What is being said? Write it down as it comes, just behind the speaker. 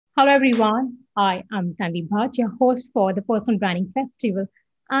Hello, everyone. Hi, I'm Tanvi Bhatt, your host for the Personal Branding Festival.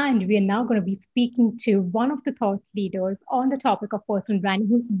 And we are now going to be speaking to one of the thought leaders on the topic of personal branding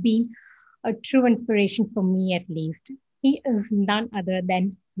who's been a true inspiration for me, at least. He is none other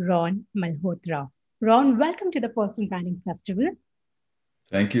than Ron Malhotra. Ron, welcome to the Personal Branding Festival.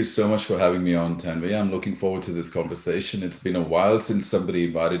 Thank you so much for having me on, Tanvi. I'm looking forward to this conversation. It's been a while since somebody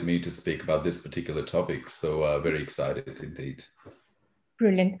invited me to speak about this particular topic, so very excited indeed.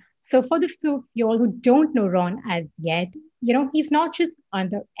 Brilliant. So, for the few of you all who don't know Ron as yet, he's not just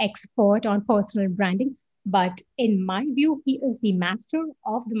an expert on personal branding, but in my view, he is the master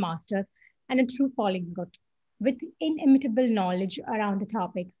of the masters and a true polyglot with inimitable knowledge around the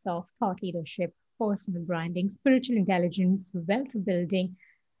topics of thought leadership, personal branding, spiritual intelligence, wealth building,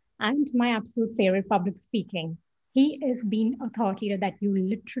 and my absolute favorite, public speaking. He is being a thought leader that you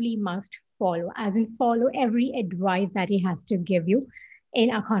literally must follow, as in follow every advice that he has to give you in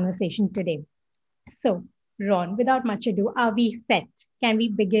our conversation today. So, Ron, without much ado, are we set? Can we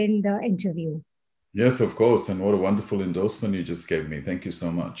begin the interview? Yes, of course. And what a wonderful endorsement you just gave me. Thank you so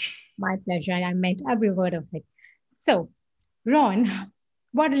much. My pleasure, and I meant every word of it. So, Ron,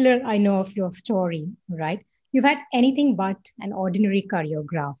 what little I know of your story, right? You've had anything but an ordinary career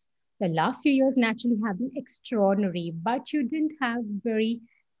graph. The last few years naturally have been extraordinary, but you didn't have very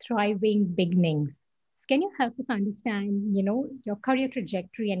thriving beginnings. So can you help us understand, your career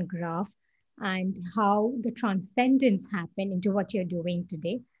trajectory and graph and how the transcendence happened into what you're doing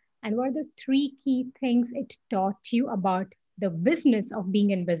today? And what are the three key things it taught you about the business of being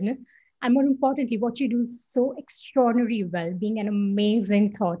in business, and more importantly, what you do so extraordinarily well, being an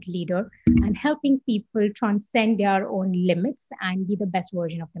amazing thought leader and helping people transcend their own limits and be the best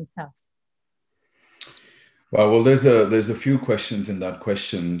version of themselves? Well, there's a few questions in that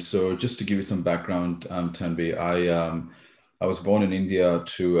question. So just to give you some background, Tanvi, I was born in India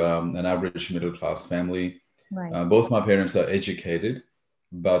to an average middle class family. Right. Both my parents are educated,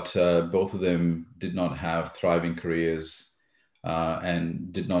 but both of them did not have thriving careers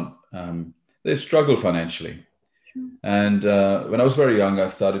and did not, they struggled financially. Sure. And when I was very young, I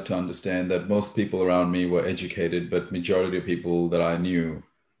started to understand that most people around me were educated, but majority of people that I knew,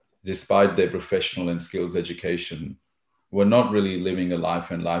 despite their professional and skills education, were not really living a life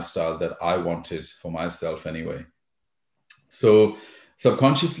and lifestyle that I wanted for myself anyway. So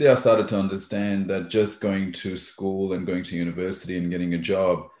subconsciously, I started to understand that just going to school and going to university and getting a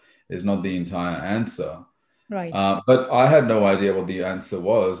job is not the entire answer. Right. But I had no idea what the answer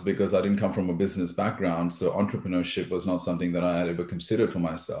was because I didn't come from a business background. So entrepreneurship was not something that I had ever considered for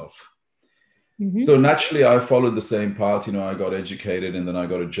myself. Mm-hmm. So naturally, I followed the same path. I got educated and then I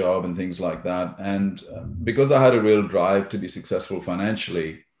got a job and things like that. And because I had a real drive to be successful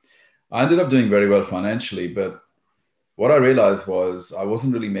financially, I ended up doing very well financially. But what I realized was I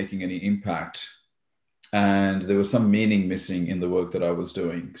wasn't really making any impact. And there was some meaning missing in the work that I was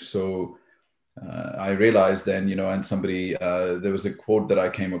doing. So I realized then, and there was a quote that I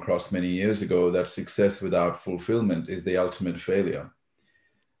came across many years ago that success without fulfillment is the ultimate failure.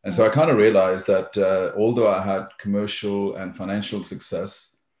 And so I kind of realized that although I had commercial and financial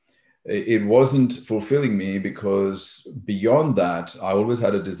success, it wasn't fulfilling me because beyond that, I always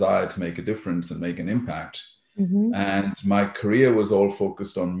had a desire to make a difference and make an impact. Mm-hmm. And my career was all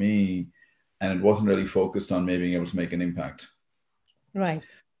focused on me, and it wasn't really focused on me being able to make an impact. Right.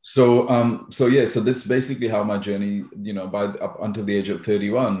 So that's basically how my journey, by up until the age of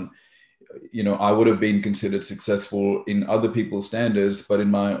 31, I would have been considered successful in other people's standards, but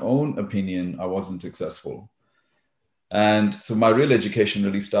in my own opinion, I wasn't successful. And so my real education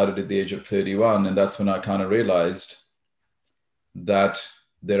really started at the age of 31. And that's when I kind of realized that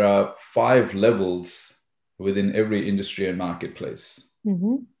there are 5 levels within every industry and marketplace.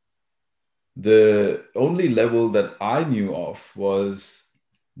 Mm-hmm. The only level that I knew of was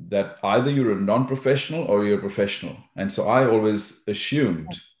that either you're a non-professional or you're a professional. And so I always assumed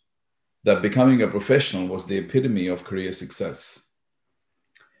that becoming a professional was the epitome of career success.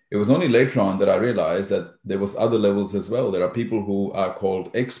 It was only later on that I realized that there was other levels as well. There are people who are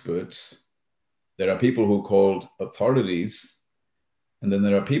called experts. There are people who are called authorities. And then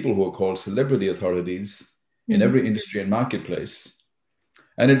there are people who are called celebrity authorities in Mm-hmm. every industry and marketplace.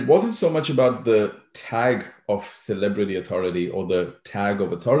 And it wasn't so much about the tag of celebrity authority or the tag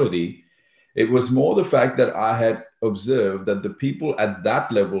of authority. It was more the fact that I had observed that the people at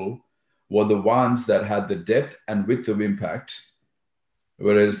that level were the ones that had the depth and width of impact,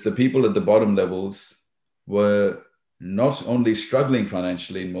 whereas the people at the bottom levels were not only struggling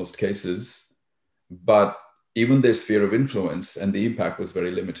financially in most cases, but even their sphere of influence and the impact was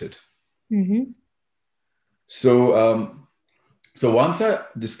very limited. Mm-hmm. So So once I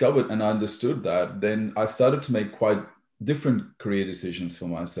discovered and understood that, then I started to make quite different career decisions for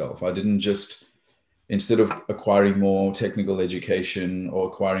myself. I didn't just, instead of acquiring more technical education or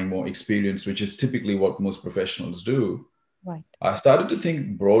acquiring more experience, which is typically what most professionals do, Right. I started to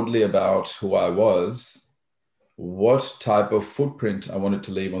think broadly about who I was, what type of footprint I wanted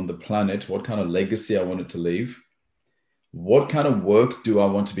to leave on the planet, what kind of legacy I wanted to leave, what kind of work do I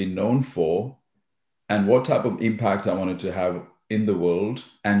want to be known for, and what type of impact I wanted to have in the world,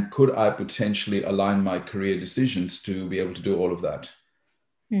 and could I potentially align my career decisions to be able to do all of that.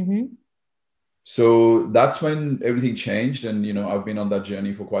 Mm-hmm. So that's when everything changed, and I've been on that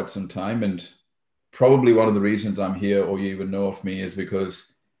journey for quite some time, and probably one of the reasons I'm here or you even know of me is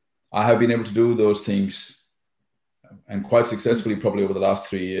because I have been able to do those things, and quite successfully, probably over the last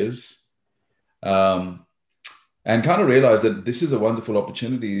 3 years, and kind of realized that this is a wonderful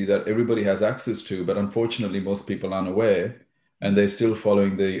opportunity that everybody has access to, but unfortunately most people aren't aware, and they're still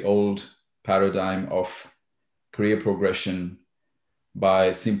following the old paradigm of career progression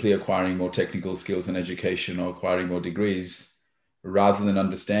by simply acquiring more technical skills and education or acquiring more degrees, rather than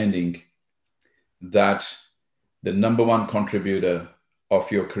understanding that the number one contributor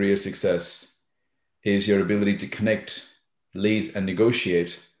of your career success is your ability to connect, lead, and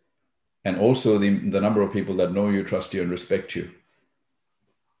negotiate, and also the number of people that know you, trust you, and respect you.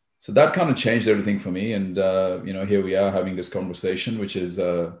 So that kind of changed everything for me. And, here we are having this conversation, which is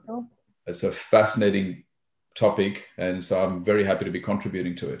it's a fascinating topic. And so I'm very happy to be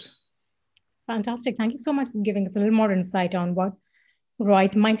contributing to it. Fantastic. Thank you so much for giving us a little more insight on what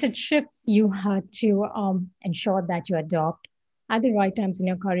right mindset shifts you had to ensure that you adopt at the right times in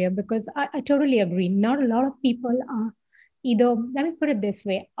your career. Because I totally agree. Not a lot of people are either, let me put it this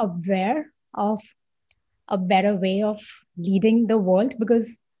way, aware of a better way of leading the world.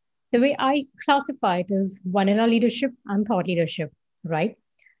 Because the way I classify it is vanilla leadership and thought leadership, right?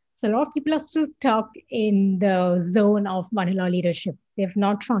 So a lot of people are still stuck in the zone of vanilla leadership. They've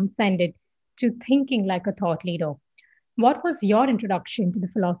not transcended to thinking like a thought leader. What was your introduction to the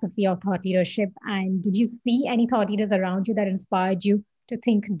philosophy of thought leadership? And did you see any thought leaders around you that inspired you to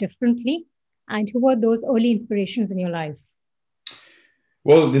think differently? And who were those early inspirations in your life?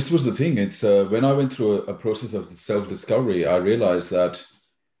 Well, this was the thing. It's when I went through a process of self-discovery, I realized that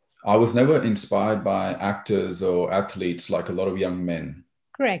I was never inspired by actors or athletes like a lot of young men.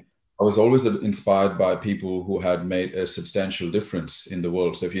 Correct. I was always inspired by people who had made a substantial difference in the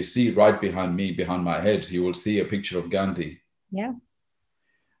world. So if you see right behind me, behind my head, you will see a picture of Gandhi. Yeah.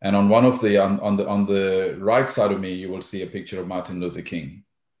 And on one of the on the right side of me, you will see a picture of Martin Luther King.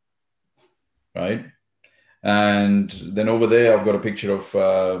 Right. And then over there, I've got a picture of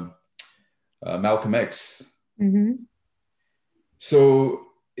Malcolm X. Mm-hmm. So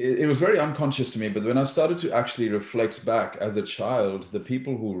it was very unconscious to me, but when I started to actually reflect back as a child, the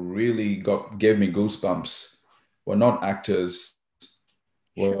people who really gave me goosebumps were not actors,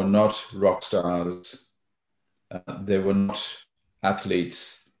 were Sure. not rock stars, they were not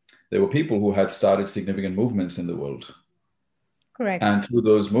athletes. They were people who had started significant movements in the world. Correct. And through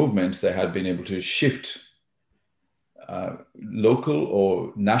those movements, they had been able to shift local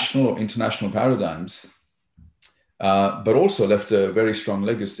or national or international paradigms, but also left a very strong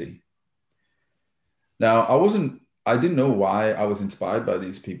legacy. Now, I didn't know why I was inspired by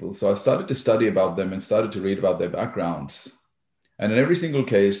these people. So I started to study about them and started to read about their backgrounds. And in every single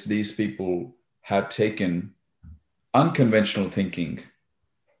case, these people had taken unconventional thinking,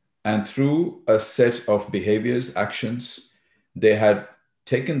 and through a set of behaviors, actions, they had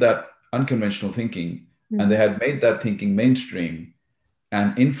taken that unconventional thinking and they had made that thinking mainstream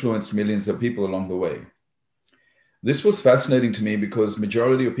and influenced millions of people along the way. This was fascinating to me because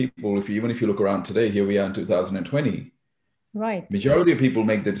majority of people, even if you look around today, here we are in 2020, Right. majority of people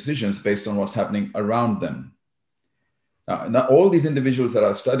make the decisions based on what's happening around them. Now all these individuals that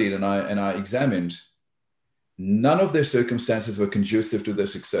I studied and I examined, none of their circumstances were conducive to their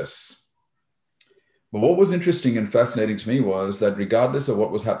success. But what was interesting and fascinating to me was that regardless of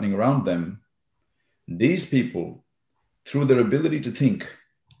what was happening around them, these people, through their ability to think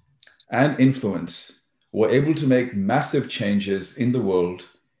and influence, were able to make massive changes in the world,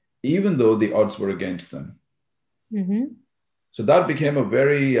 even though the odds were against them. Mm-hmm. So that became a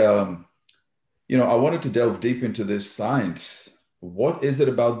very, I wanted to delve deep into this science. What is it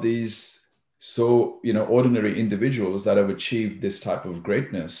about these ordinary individuals that have achieved this type of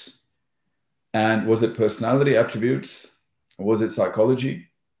greatness? And was it personality attributes? Was it psychology?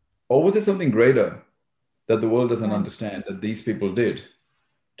 Or was it something greater that the world doesn't understand that these people did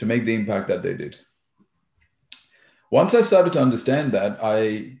to make the impact that they did? Once I started to understand that,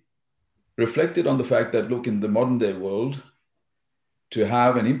 I reflected on the fact that, look, in the modern day world, to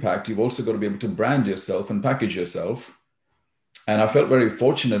have an impact, you've also got to be able to brand yourself and package yourself. And I felt very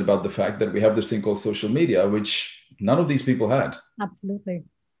fortunate about the fact that we have this thing called social media, which none of these people had. Absolutely.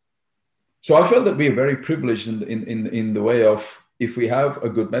 So I felt that we are very privileged in the way of, if we have a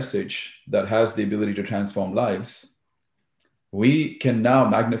good message that has the ability to transform lives, we can now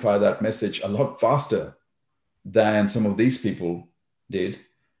magnify that message a lot faster than some of these people did.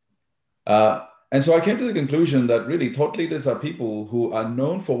 And so I came to the conclusion that really thought leaders are people who are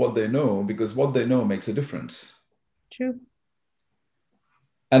known for what they know, because what they know makes a difference. True.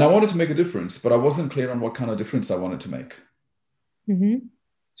 And I wanted to make a difference, but I wasn't clear on what kind of difference I wanted to make. Mm-hmm.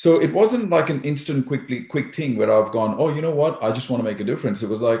 So it wasn't like an instant, quick thing where I've gone, oh, you know what? I just want to make a difference. It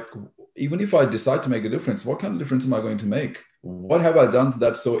was like, even if I decide to make a difference, what kind of difference am I going to make? What have I done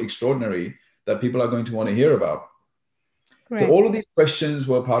that's so extraordinary that people are going to want to hear about? Correct. So all of these questions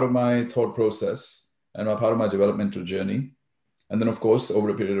were part of my thought process and a part of my developmental journey. And then, of course, over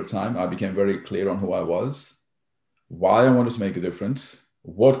a period of time, I became very clear on who I was, why I wanted to make a difference,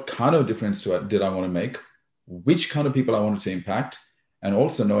 what kind of difference did I want to make, which kind of people I wanted to impact, and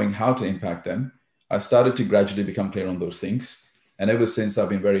also knowing how to impact them. I started to gradually become clear on those things. And ever since, I've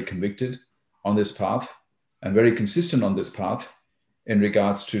been very convicted on this path and very consistent on this path in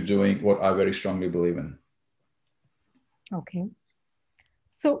regards to doing what I very strongly believe in. Okay.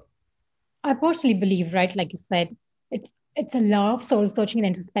 So I personally believe, right, like you said, it's a lot of soul searching and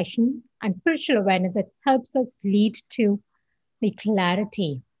introspection and spiritual awareness that helps us lead to the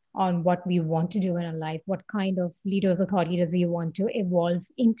clarity on what we want to do in our life, what kind of leaders or thought leaders we want to evolve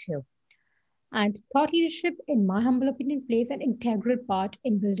into. And thought leadership, in my humble opinion, plays an integral part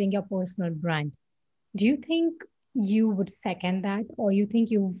in building your personal brand. Do you think you would second that, or you think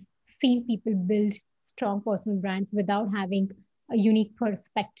you've seen people build strong personal brands without having a unique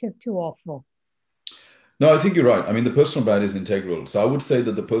perspective to offer? No, I think you're right. I mean, the personal brand is integral. So I would say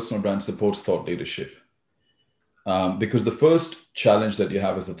that the personal brand supports thought leadership. Because the first challenge that you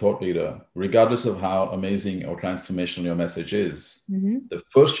have as a thought leader, regardless of how amazing or transformational your message is, the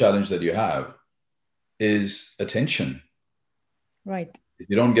first challenge that you have is attention. Right. If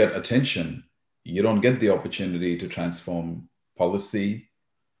you don't get attention, you don't get the opportunity to transform policy.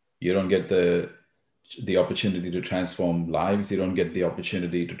 You don't get the opportunity to transform lives. You don't get the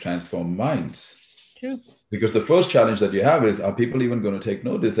opportunity to transform minds. True. Because the first challenge that you have is, are people even going to take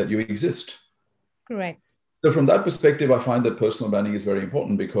notice that you exist? Correct. So from that perspective, I find that personal branding is very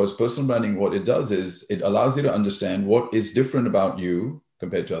important, because personal branding, what it does is it allows you to understand what is different about you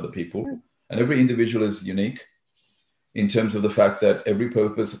compared to other people. And every individual is unique in terms of the fact that every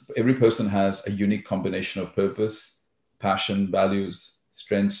person has a unique combination of purpose, passion, values,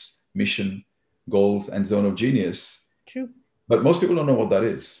 strengths, mission, goals, and zone of genius. True. But most people don't know what that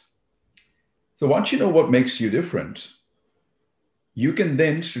is. So once you know what makes you different, you can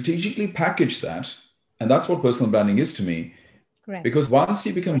then strategically package that. And that's what personal branding is to me. Correct. Because once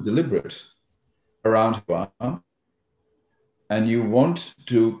you become deliberate around who you are, and you want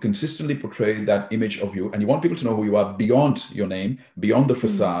to consistently portray that image of you, and you want people to know who you are beyond your name, beyond the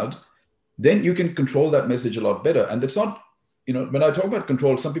facade, then you can control that message a lot better. And it's not, when I talk about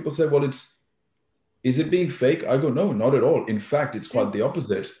control, some people say, well, is it being fake? I go, no, not at all. In fact, it's quite the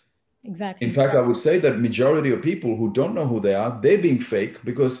opposite. Exactly. In fact, I would say that majority of people who don't know who they are, they're being fake,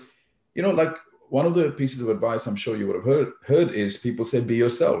 because, like one of the pieces of advice I'm sure you would have heard is people say, be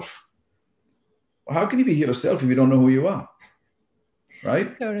yourself. How can you be yourself if you don't know who you are?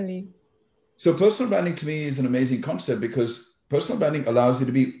 Right? Totally. So personal branding to me is an amazing concept, because personal branding allows you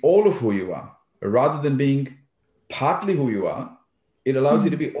to be all of who you are rather than being partly who you are. It allows you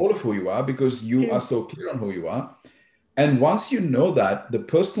to be all of who you are because you are so clear on who you are. And once you know that, the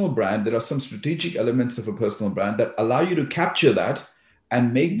personal brand, there are some strategic elements of a personal brand that allow you to capture that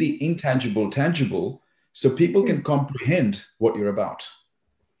and make the intangible tangible, so people can comprehend what you're about.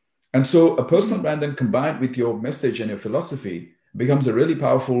 And so a personal brand then combined with your message and your philosophy becomes a really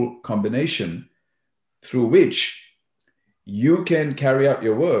powerful combination through which you can carry out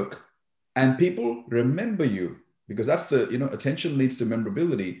your work and people remember you, because that's the, attention leads to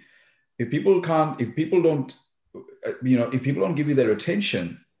memorability. If people don't give you their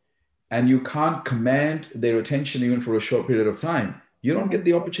attention, and you can't command their attention even for a short period of time, you don't get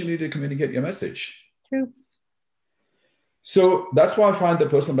the opportunity to communicate your message. True. So that's why I find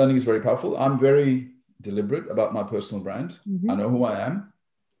that personal branding is very powerful. I'm very deliberate about my personal brand. I know who I am.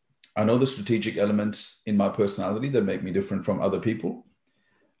 I know the strategic elements in my personality that make me different from other people.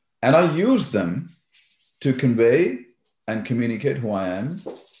 And I use them to convey and communicate who I am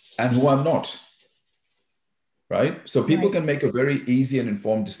and who I'm not. Right? So people can make a very easy and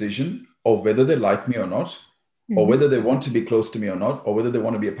informed decision of whether they like me or not, or whether they want to be close to me or not, or whether they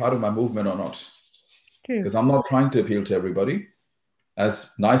want to be a part of my movement or not. True. Because I'm not trying to appeal to everybody.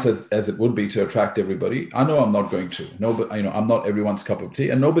 As nice as it would be to attract everybody, I know I'm not going to. No, but I'm not everyone's cup of tea,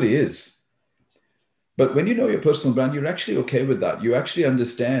 and nobody is. But when you know your personal brand, you're actually okay with that. You actually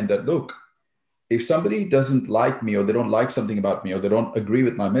understand that, look, if somebody doesn't like me, or they don't like something about me, or they don't agree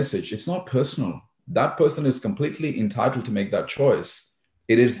with my message, it's not personal. That person is completely entitled to make that choice.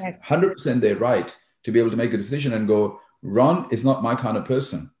 It is 100% their right to be able to make a decision and go, Ron is not my kind of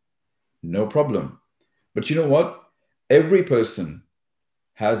person. No problem. But you know what? Every person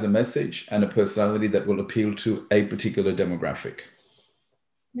has a message and a personality that will appeal to a particular demographic.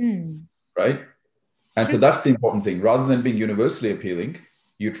 Right? And so that's the important thing. Rather than being universally appealing,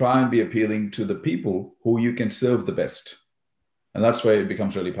 you try and be appealing to the people who you can serve the best. And that's where it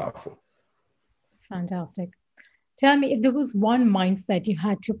becomes really powerful. Fantastic. Tell me, if there was one mindset you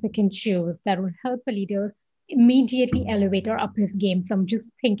had to pick and choose that would help a leader immediately elevate or up his game from just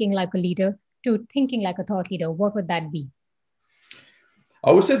thinking like a leader to thinking like a thought leader, what would that be?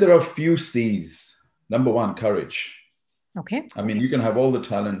 I would say there are a few C's. Number one, courage. Okay. I mean, you can have all the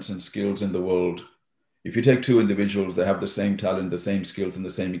talents and skills in the world. If you take two individuals that have the same talent, the same skills, and the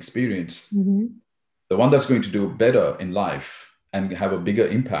same experience, the one that's going to do better in life and have a bigger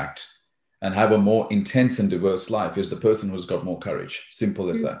impact and have a more intense and diverse life is the person who's got more courage. Simple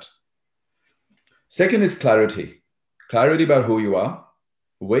as that. Second is clarity. Clarity about who you are,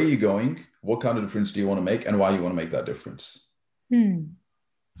 where you're going, what kind of difference do you want to make, and why you want to make that difference.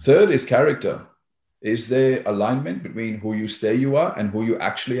 Third is character. Is there alignment between who you say you are and who you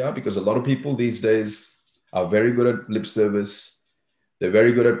actually are? Because a lot of people these days are very good at lip service. They're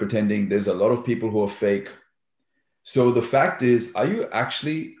very good at pretending. There's a lot of people who are fake. So the fact is, are you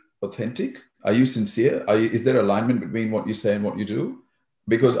actually authentic? Are you sincere? Is there alignment between what you say and what you do?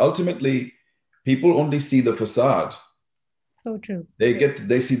 Because ultimately, people only see the facade. So true.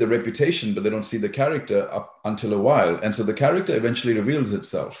 They see the reputation, but they don't see the character up until a while. And so the character eventually reveals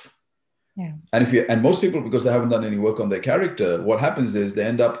itself. Yeah. And most people, because they haven't done any work on their character, what happens is they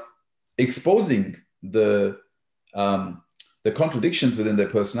end up exposing the contradictions within their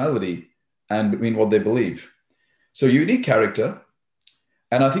personality and between what they believe. So you need character.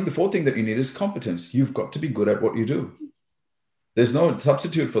 And I think the fourth thing that you need is competence. You've got to be good at what you do. There's no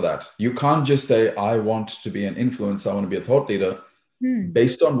substitute for that. You can't just say, I want to be an influencer, I want to be a thought leader.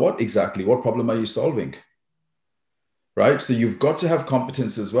 Based on what exactly? What problem are you solving? Right? So you've got to have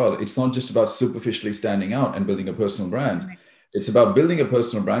competence as well. It's not just about superficially standing out and building a personal brand. Right. It's about building a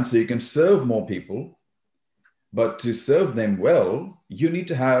personal brand so you can serve more people. But to serve them well, you need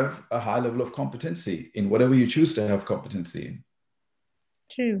to have a high level of competency in whatever you choose to have competency in.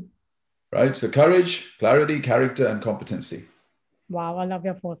 True. Right? So courage, clarity, character, and competency. Wow, I love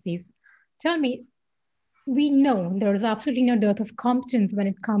your 4Cs. Tell me, we know there is absolutely no dearth of competence when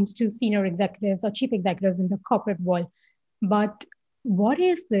it comes to senior executives or chief executives in the corporate world. But what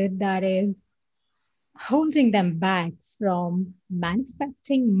is it that is holding them back from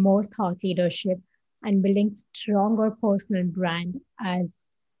manifesting more thought leadership and building stronger personal brand as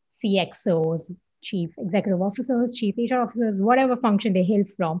CXOs, chief executive officers, chief HR officers, whatever function they hail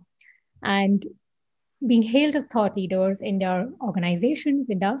from, and being hailed as thought leaders in their organizations,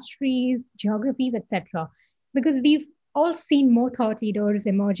 industries, geographies, etc. Because we've all seen more thought leaders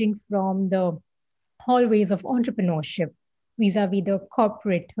emerging from the hallways of entrepreneurship vis-a-vis the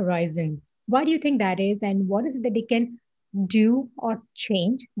corporate horizon. Why do you think that is? And what is it that they can do or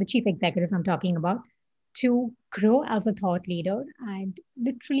change, the chief executives I'm talking about, to grow as a thought leader and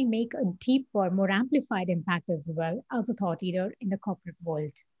literally make a deeper, more amplified impact as well as a thought leader in the corporate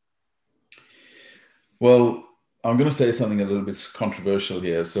world? Well, I'm going to say something a little bit controversial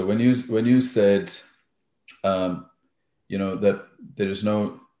here. So when you said, that there is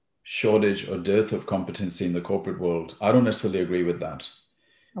no shortage or dearth of competency in the corporate world, I don't necessarily agree with that.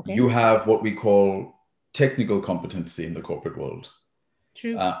 Okay. You have what we call technical competency in the corporate world.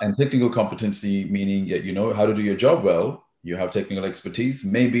 True. And technical competency meaning that you know how to do your job well, you have technical expertise,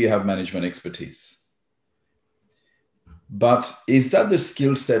 maybe you have management expertise. But is that the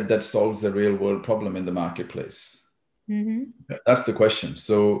skill set that solves the real world problem in the marketplace? That's the question.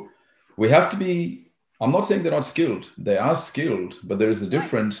 So we have to be, I'm not saying they're not skilled. They are skilled, but there is a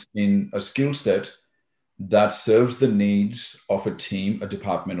difference in a skill set that serves the needs of a team, a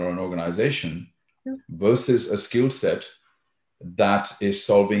department, or an organization versus a skill set that is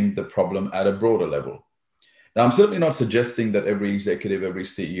solving the problem at a broader level. Now, I'm certainly not suggesting that every executive, every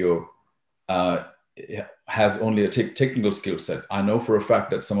CEO has only a technical skill set. I know for a fact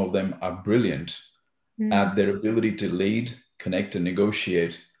that some of them are brilliant at their ability to lead, connect, and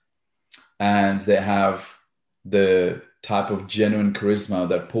negotiate. And they have the type of genuine charisma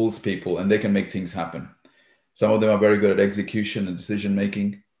that pulls people, and they can make things happen. Some of them are very good at execution and decision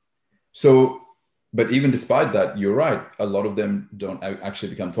making. So, but even despite that, you're right. A lot of them don't actually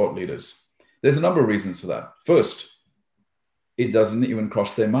become thought leaders. There's a number of reasons for that. First, it doesn't even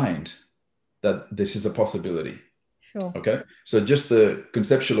cross their mind that this is a possibility. Sure. Okay. So just the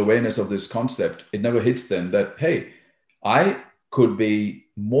conceptual awareness of this concept, it never hits them that, hey, I could be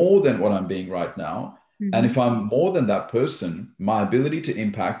more than what I'm being right now. And if I'm more than that person, my ability to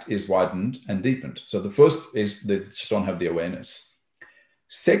impact is widened and deepened. So the first is they just don't have the awareness.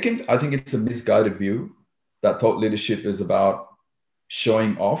 Second, I think it's a misguided view that thought leadership is about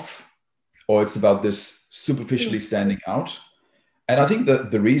showing off, or it's about this superficially standing out. And I think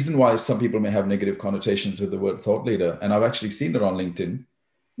that the reason why some people may have negative connotations with the word thought leader, and I've actually seen it on LinkedIn,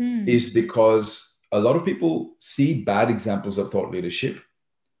 is because a lot of people see bad examples of thought leadership.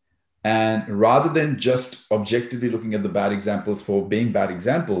 And rather than just objectively looking at the bad examples for being bad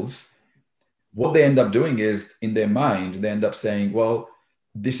examples, what they end up doing is in their mind, they end up saying, well,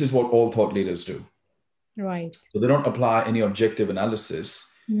 this is what all thought leaders do. Right. So they don't apply any objective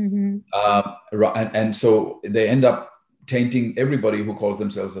analysis. And so they end up tainting everybody who calls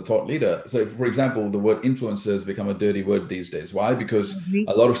themselves a thought leader. So for example, the word influencer has become a dirty word these days. Why? Because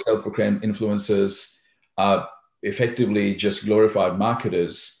a lot of self-proclaimed influencers are effectively just glorified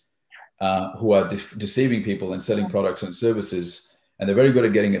marketers who are deceiving people and selling products and services. And they're very good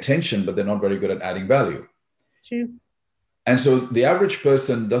at getting attention, but they're not very good at adding value. True. And so the average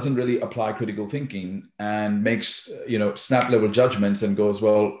person doesn't really apply critical thinking and makes, snap level judgments and goes,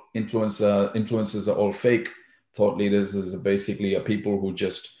 well, influencers are all fake. Thought leaders is basically people who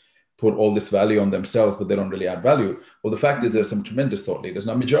just put all this value on themselves, but they don't really add value. Well, the fact is there's some tremendous thought leaders.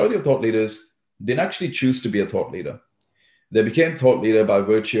 Now, majority of thought leaders didn't actually choose to be a thought leader. They became thought leader by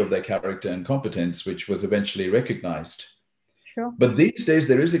virtue of their character and competence, which was eventually recognized. Sure. But these days,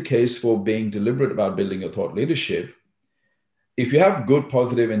 there is a case for being deliberate about building your thought leadership. If you have good,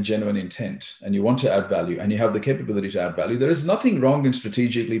 positive, and genuine intent, and you want to add value, and you have the capability to add value, there is nothing wrong in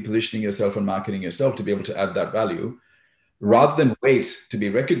strategically positioning yourself and marketing yourself to be able to add that value. Rather than wait to be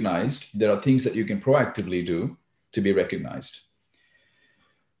recognized, there are things that you can proactively do to be recognized.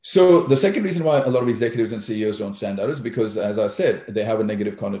 So the second reason why a lot of executives and CEOs don't stand out is because, as I said, they have a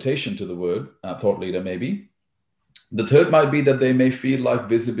negative connotation to the word thought leader, maybe. The third might be that they may feel like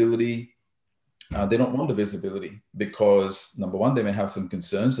visibility. They don't want the visibility because, number one, they may have some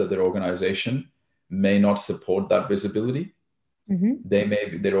concerns that their organization may not support that visibility.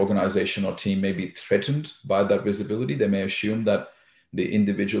 Their organization or team may be threatened by that visibility. They may assume that the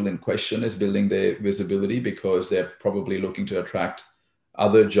individual in question is building their visibility because they're probably looking to attract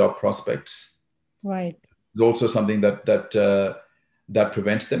other job prospects. Right. There's also something that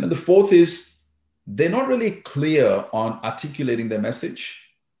prevents them. And the fourth is they're not really clear on articulating their message.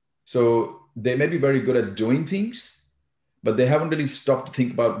 So they may be very good at doing things, but they haven't really stopped to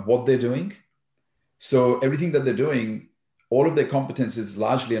think about what they're doing. So everything that they're doing, all of their competence is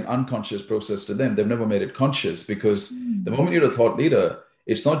largely an unconscious process to them. They've never made it conscious because the moment you're a thought leader,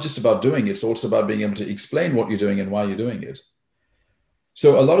 it's not just about doing, it's also about being able to explain what you're doing and why you're doing it.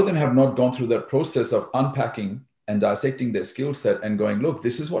 So a lot of them have not gone through that process of unpacking and dissecting their skill set and going, look,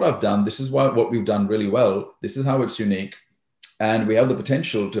 this is what I've done. This is what we've done really well. This is how it's unique. And we have the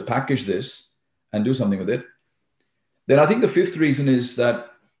potential to package this and do something with it. Then I think the fifth reason is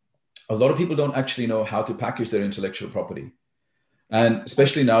that a lot of people don't actually know how to package their intellectual property. And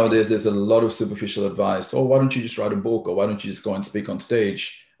especially nowadays, there's a lot of superficial advice. Oh, why don't you just write a book? Or why don't you just go and speak on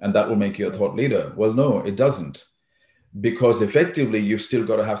stage? And that will make you a thought leader. Well, no, it doesn't. Because effectively, you've still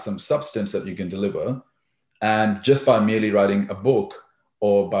got to have some substance that you can deliver. And just by merely writing a book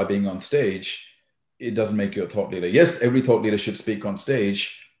or by being on stage, it doesn't make you a thought leader. Yes, every thought leader should speak on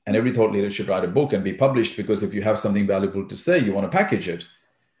stage and every thought leader should write a book and be published because if you have something valuable to say, you want to package it.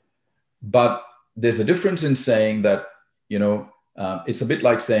 But there's a difference in saying that, it's a bit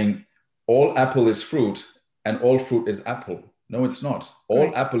like saying all apple is fruit and all fruit is apple. No, it's not.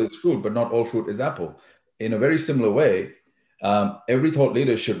 All apple is fruit, but not all fruit is apple. In a very similar way, every thought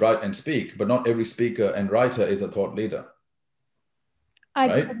leader should write and speak, but not every speaker and writer is a thought leader. I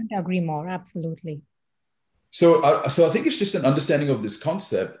couldn't agree more. Absolutely. So I think it's just an understanding of this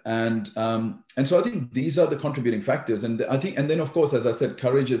concept, and so I think these are the contributing factors, and then of course, as I said,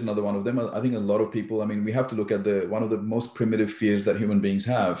 courage is another one of them. I think a lot of people, we have to look at one of the most primitive fears that human beings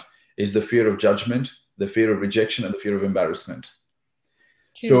have is the fear of judgment, the fear of rejection, and the fear of embarrassment.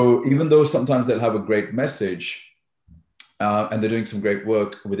 True. So even though sometimes they'll have a great message, and they're doing some great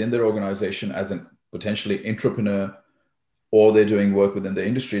work within their organization as a potentially entrepreneur, or they're doing work within the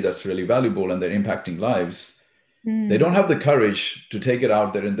industry that's really valuable and they're impacting lives, They don't Hmm. have the courage to take it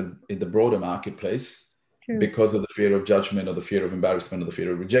out there in the broader marketplace True. because of the fear of judgment or the fear of embarrassment or the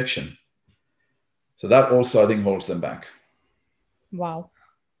fear of rejection. So that also, I think, holds them back. Wow.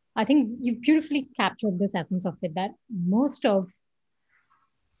 I think you beautifully captured this essence of it, that most of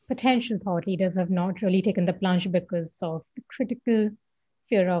potential thought leaders have not really taken the plunge because of the critical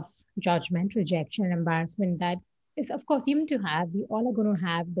fear of judgment, rejection, embarrassment that is, of course, even to have. We all are going to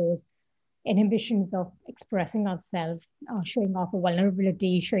have those inhibitions of expressing ourselves, showing off a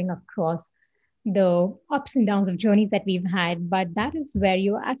vulnerability, showing across the ups and downs of journeys that we've had. But that is where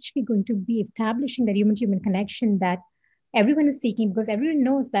you're actually going to be establishing that human to human connection that everyone is seeking, because everyone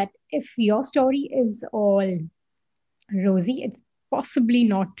knows that if your story is all rosy, it's possibly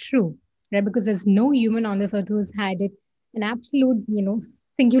not true, right? Because there's no human on this earth who's had it an absolute,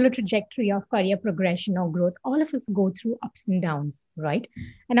 singular trajectory of career progression or growth. All of us go through ups and downs, right?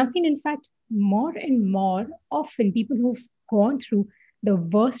 And I've seen, in fact, more and more often people who've gone through the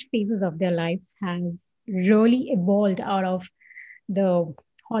worst phases of their lives have really evolved out of the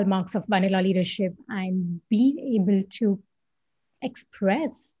hallmarks of vanilla leadership and being able to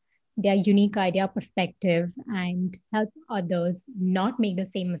express their unique idea perspective and help others not make the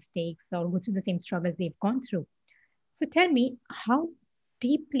same mistakes or go through the same struggles they've gone through. So tell me, how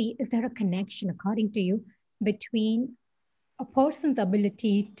deeply is there a connection, according to you, between a person's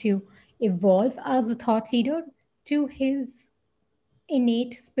ability to evolve as a thought leader to his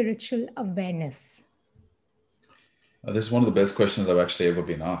innate spiritual awareness? This is one of the best questions I've actually ever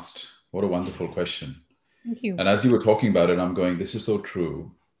been asked. What a wonderful question. Thank you. And as you were talking about it, I'm going, this is so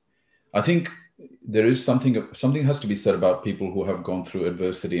true. I think there is something has to be said about people who have gone through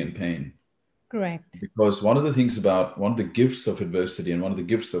adversity and pain. Correct. Because one of the gifts of adversity and one of the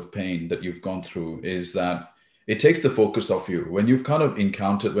gifts of pain that you've gone through is that it takes the focus off you. When you've kind of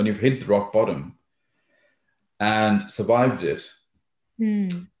when you've hit the rock bottom and survived it, Hmm.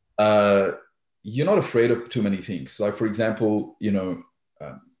 uh, you're not afraid of too many things. Like, for example,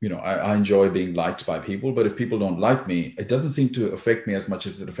 I enjoy being liked by people, but if people don't like me, it doesn't seem to affect me as much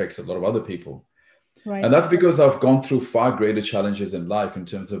as it affects a lot of other people. Right. And that's because I've gone through far greater challenges in life in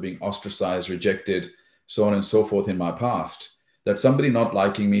terms of being ostracized, rejected, so on and so forth in my past. That somebody not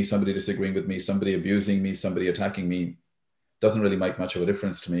liking me, somebody disagreeing with me, somebody abusing me, somebody attacking me doesn't really make much of a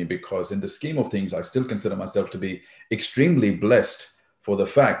difference to me, because in the scheme of things, I still consider myself to be extremely blessed for the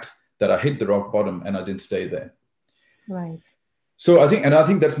fact that I hit the rock bottom and I didn't stay there. Right. So I think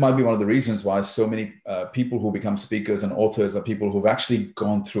that might be one of the reasons why so many people who become speakers and authors are people who've actually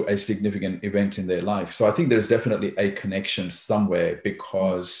gone through a significant event in their life. So I think there's definitely a connection somewhere,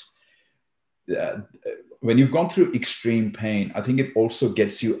 because uh, when you've gone through extreme pain, I think it also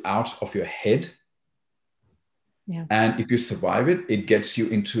gets you out of your head. Yeah. And if you survive it, it gets you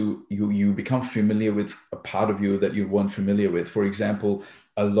into, you become familiar with a part of you that you weren't familiar with. For example,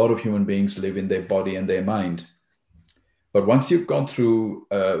 a lot of human beings live in their body and their mind. But once you've gone through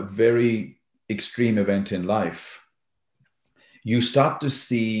a very extreme event in life, you start to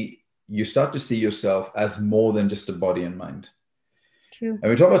see yourself as more than just a body and mind. True. And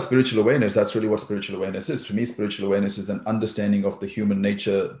we talk about spiritual awareness. That's really what spiritual awareness is. For me, spiritual awareness is an understanding of the human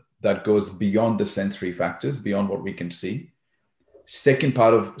nature that goes beyond the sensory factors, beyond what we can see. Second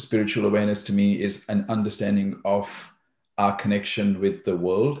part of spiritual awareness to me is an understanding of our connection with the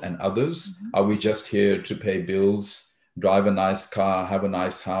world and others. Mm-hmm. Are we just here to pay bills, drive a nice car, have a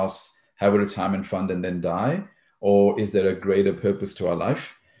nice house, have a retirement fund, and then die? Or is there a greater purpose to our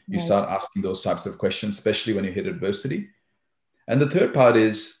life? You Right. start asking those types of questions, especially when you hit adversity. And the third part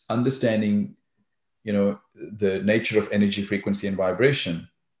is understanding, the nature of energy, frequency, and vibration.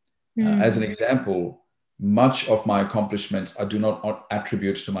 As an example, much of my accomplishments I do not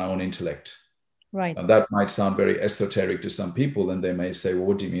attribute to my own intellect. Right. And that might sound very esoteric to some people, and they may say, well,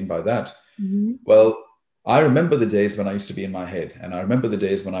 what do you mean by that? Mm-hmm. Well, I remember the days when I used to be in my head, and I remember the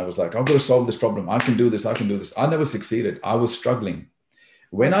days when I was like, I've got to solve this problem. I can do this. I can do this. I never succeeded. I was struggling.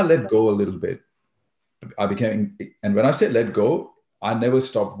 When Right. I let go a little bit, and when I say let go, I never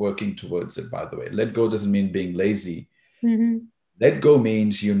stopped working towards it, by the way. Let go doesn't mean being lazy. Mm-hmm. Let go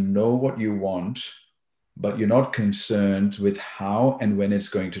means you know what you want, but you're not concerned with how and when it's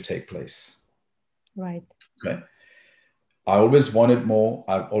going to take place. Right. Okay. I always wanted more.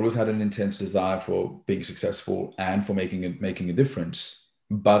 I've always had an intense desire for being successful and for making a difference.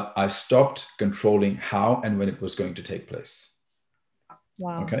 But I stopped controlling how and when it was going to take place.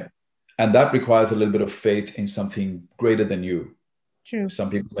 Wow. Okay. And that requires a little bit of faith in something greater than you. True. Some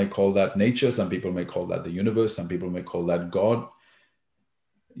people may call that nature. Some people may call that the universe. Some people may call that God.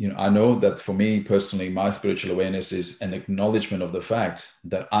 I know that for me personally, my spiritual awareness is an acknowledgement of the fact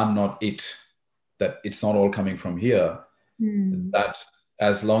that I'm not it, that it's not all coming from here, that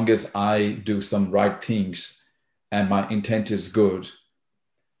as long as I do some right things and my intent is good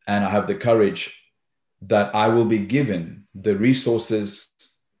and I have the courage, that I will be given the resources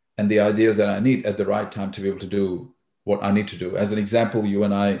and the ideas that I need at the right time to be able to do what I need to do. As an example, you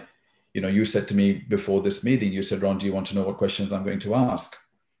and I, you said to me before this meeting, you said, Ron, do you want to know what questions I'm going to ask?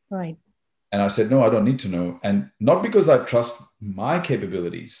 Right. And I said, no, I don't need to know. And not because I trust my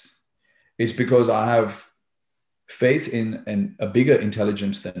capabilities, it's because I have faith in a bigger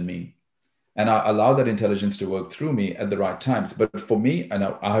intelligence than me. And I allow that intelligence to work through me at the right times. But for me, and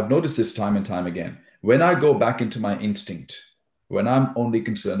I have noticed this time and time again, when I go back into my instinct, when I'm only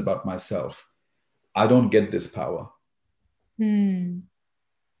concerned about myself, I don't get this power.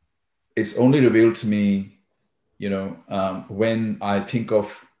 It's only revealed to me, when I think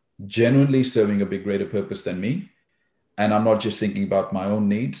of genuinely serving a big greater purpose than me, and I'm not just thinking about my own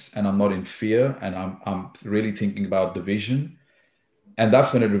needs, and I'm not in fear, and I'm really thinking about the vision. And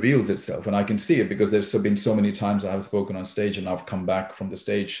that's when it reveals itself. And I can see it because there's been so many times I have spoken on stage and I've come back from the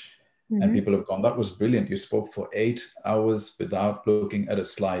stage and people have gone, that was brilliant. You spoke for 8 hours without looking at a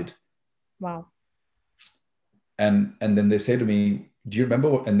slide. Wow. And then they say to me, do you remember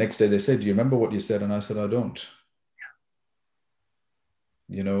what, and next day they say, do you remember what you said? And I said, I don't.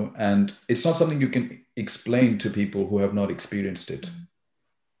 And it's not something you can explain to people who have not experienced it.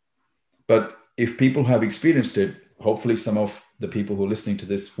 But if people have experienced it, hopefully some of the people who are listening to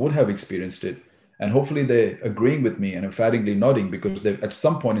this would have experienced it. And hopefully they're agreeing with me and emphatically nodding because they've, at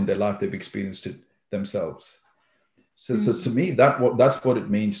some point in their life, they've experienced it themselves. So to me, that's what it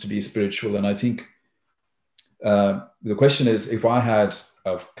means to be spiritual. And I think the question is, if I had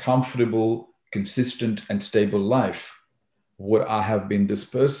a comfortable, consistent, and stable life, would I have been this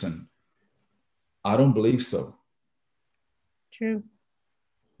person? I don't believe so. True.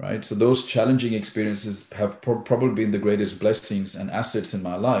 Right? So those challenging experiences have probably been the greatest blessings and assets in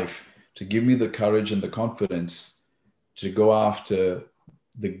my life to give me the courage and the confidence to go after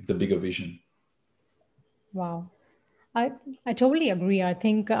the bigger vision. Wow. I totally agree. I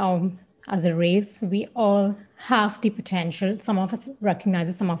think as a race, we all have the potential. Some of us recognize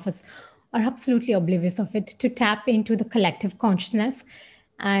it, some of us are absolutely oblivious of it, to tap into the collective consciousness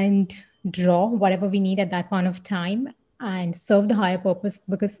and draw whatever we need at that point of time and serve the higher purpose.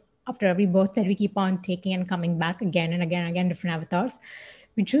 Because after every birth that we keep on taking and coming back again and again and again, different avatars,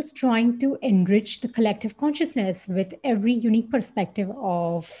 we're just trying to enrich the collective consciousness with every unique perspective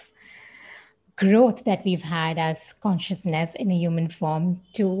of growth that we've had as consciousness in a human form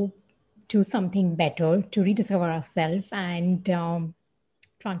to something better, to rediscover ourselves and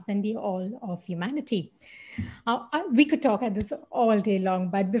transcend the all of humanity. We could talk at this all day long,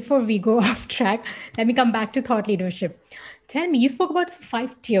 but before we go off track, let me come back to thought leadership. Tell me, you spoke about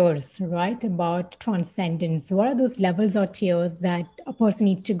 5 tiers, right? About transcendence. What are those levels or tiers that a person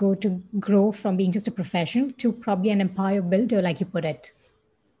needs to go to grow from being just a professional to probably an empire builder, like you put it?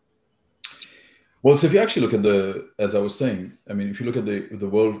 Well, so if you actually look at as I was saying, I mean, if you look at the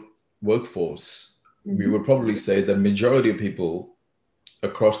world workforce, we would probably say the majority of people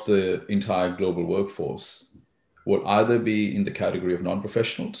across the entire global workforce would either be in the category of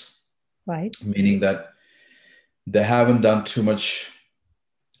non-professionals, right? Meaning that they haven't done too much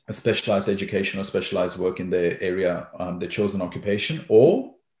specialized education or specialized work in their area, their chosen occupation,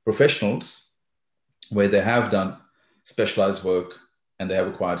 or professionals where they have done specialized work and they have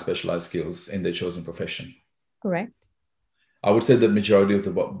acquired specialized skills in their chosen profession. Correct. I would say the majority of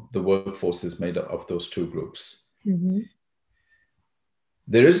the workforce is made up of those two groups.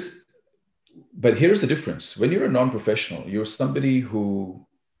 But here's the difference. When you're a non-professional, you're somebody who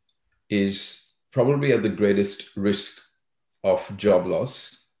is probably at the greatest risk of job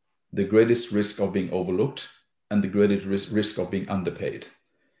loss, the greatest risk of being overlooked, and the greatest risk of being underpaid.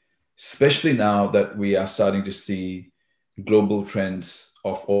 Especially now that we are starting to see global trends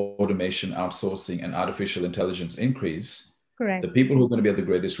of automation, outsourcing, and artificial intelligence increase. Correct. The people who are going to be at the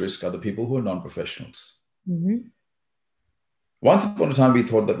greatest risk are the people who are non-professionals. Once upon a time, we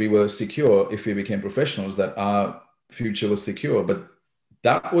thought that we were secure if we became professionals, that our future was secure. But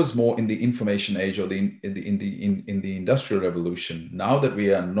that was more in the information age or in the industrial revolution. Now that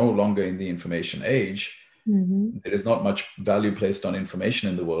we are no longer in the information age, there is not much value placed on information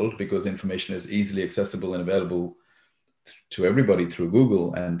in the world because information is easily accessible and available to everybody through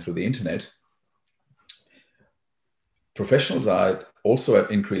Google and through the internet. Professionals are also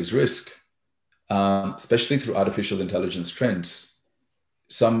at increased risk, especially through artificial intelligence trends.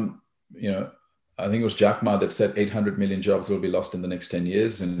 I think it was Jack Ma that said 800 million jobs will be lost in the next 10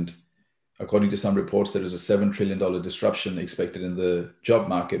 years. And according to some reports, there is a $7 trillion disruption expected in the job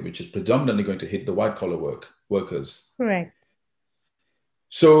market, which is predominantly going to hit the white collar workers. Correct.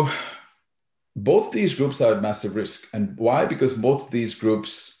 So both these groups are at massive risk. And why? Because both these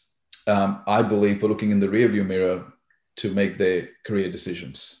groups, I believe, were looking in the rearview mirror to make their career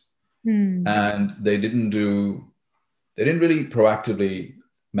decisions. And they didn't really proactively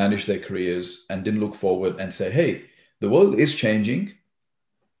manage their careers and didn't look forward and say, hey, the world is changing,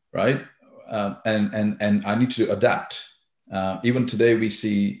 right? And I need to adapt. Even today, we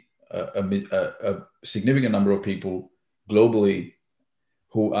see a significant number of people globally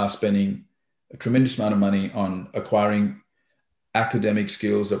who are spending a tremendous amount of money on acquiring academic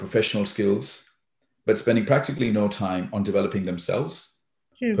skills or professional skills, but spending practically no time on developing themselves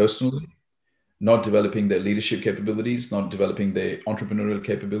personally, not developing their leadership capabilities, not developing their entrepreneurial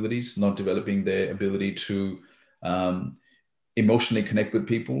capabilities, not developing their ability to emotionally connect with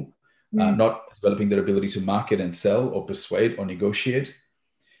people, not developing their ability to market and sell or persuade or negotiate,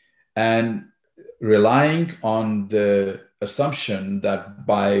 and relying on the assumption that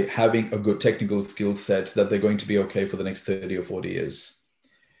by having a good technical skill set that they're going to be okay for the next 30 or 40 years.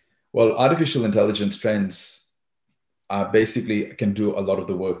 Well, artificial intelligence trends basically can do a lot of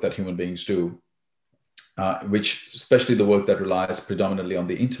the work that human beings do, which especially the work that relies predominantly on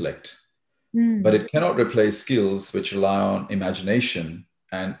the intellect. But it cannot replace skills which rely on imagination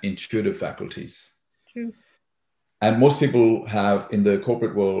and intuitive faculties. True. And most people have in the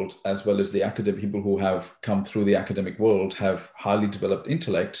corporate world, as well as the academic people who have come through the academic world, have highly developed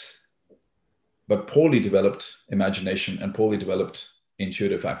intellects, but poorly developed imagination and poorly developed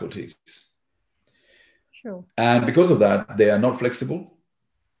intuitive faculties. Sure. And because of that, they are not flexible.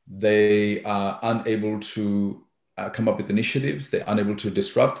 They are unable to come up with initiatives. They're unable to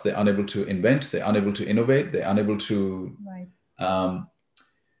disrupt. They're unable to invent. They're unable to innovate. They're unable to,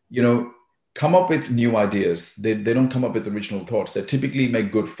 come up with new ideas. They don't come up with original thoughts. They typically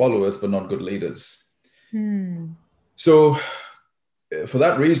make good followers, but not good leaders. So for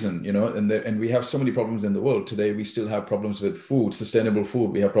that reason, and we have so many problems in the world today. We still have problems with food, sustainable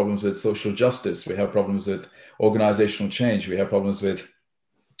food. We have problems with social justice. We have problems with organizational change. We have problems with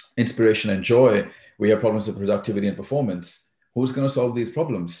inspiration and joy. We have problems with productivity and performance. Who's going to solve these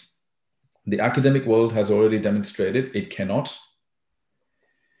problems? The academic world has already demonstrated it cannot.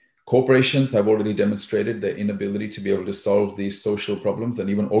 Corporations have already demonstrated their inability to be able to solve these social problems and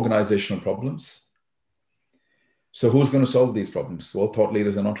even organizational problems. So who's going to solve these problems? Well, thought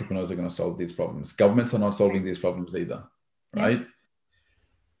leaders and entrepreneurs are going to solve these problems. Governments are not solving these problems either, right?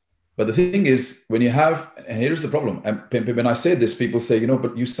 But the thing is, when you have, and here's the problem, and when I say this, people say,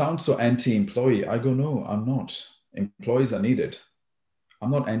 but you sound so anti-employee. I go, no, I'm not. Employees are needed.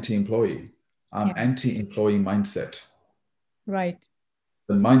 I'm not anti-employee. I'm anti-employee mindset. Right.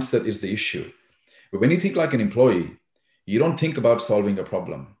 The mindset is the issue. But when you think like an employee, you don't think about solving a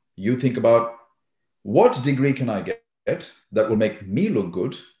problem. You think about what degree can I get that will make me look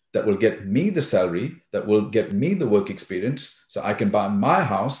good, that will get me the salary, that will get me the work experience, so I can buy my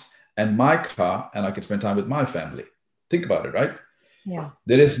house and my car and I can spend time with my family. Think about it, right? Yeah.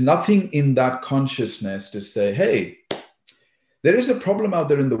 There is nothing in that consciousness to say, hey, there is a problem out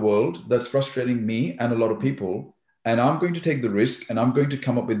there in the world that's frustrating me and a lot of people. And I'm going to take the risk and I'm going to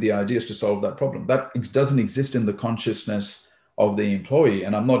come up with the ideas to solve that problem. That doesn't exist in the consciousness of the employee.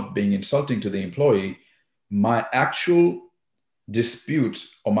 And I'm not being insulting to the employee. My actual dispute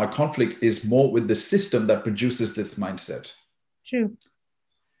or my conflict is more with the system that produces this mindset. True.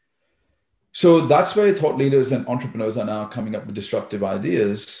 So that's where thought leaders and entrepreneurs are now coming up with disruptive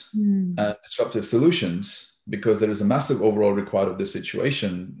ideas and disruptive solutions, because there is a massive overall required of this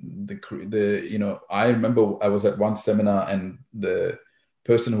situation. I remember I was at one seminar and the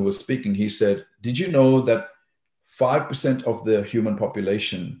person who was speaking, he said, did you know that 5% of the human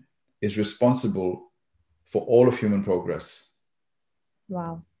population is responsible for all of human progress?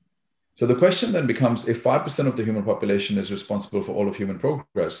 Wow. So the question then becomes, if 5% of the human population is responsible for all of human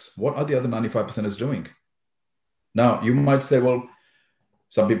progress, what are the other 95% doing? Now, you might say, well,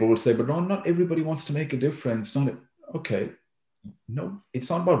 some people will say, but Ron, not everybody wants to make a difference. Okay. No, it's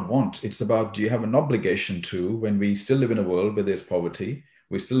not about want. It's about, do you have an obligation to, when we still live in a world where there's poverty,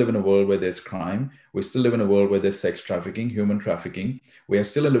 we still live in a world where there's crime, we still live in a world where there's sex trafficking, human trafficking. We are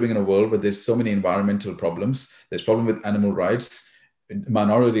still living in a world where there's so many environmental problems. There's problem with animal rights,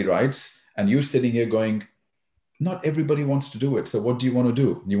 minority rights. And you sitting here going, not everybody wants to do it. So what do you want to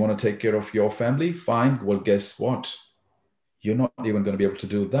do? You want to take care of your family? Fine. Well, guess what? You're not even going to be able to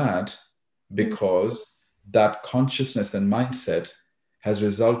do that, because that consciousness and mindset has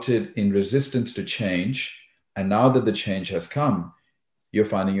resulted in resistance to change. And now that the change has come, you're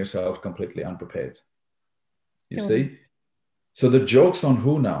finding yourself completely unprepared. You Totally. see? So the joke's on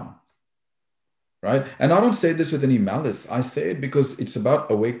who now? Right? And I don't say this with any malice. I say it because it's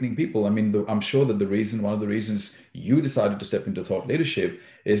about awakening people. I mean, I'm sure that one of the reasons you decided to step into thought leadership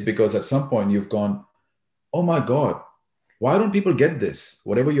is because at some point you've gone, oh my God, why don't people get this?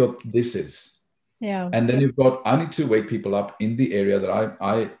 Whatever this is. Yeah. And then you've got, I need to wake people up in the area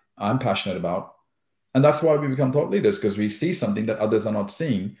that I'm passionate about. And that's why we become thought leaders, because we see something that others are not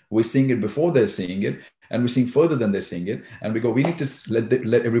seeing. We're seeing it before they're seeing it, and we're seeing further than they're seeing it. And we go, we need to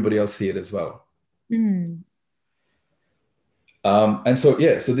let everybody else see it as well. Mm. And so,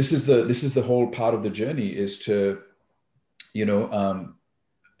 yeah, so this is the whole part of the journey, is to,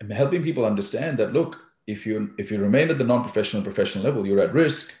 helping people understand that, look, if you remain at the non-professional professional level, you're at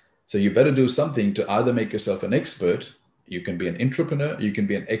risk. So you better do something to either make yourself an expert. You can be an entrepreneur, you can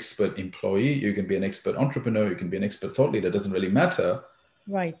be an expert employee, you can be an expert entrepreneur, you can be an expert thought leader. It doesn't really matter.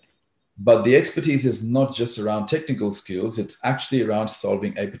 Right. But the expertise is not just around technical skills, it's actually around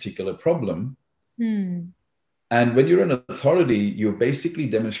solving a particular problem. Mm. And when you're an authority, you've basically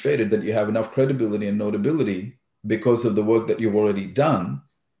demonstrated that you have enough credibility and notability because of the work that you've already done.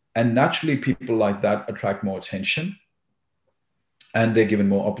 And naturally, people like that attract more attention and they're given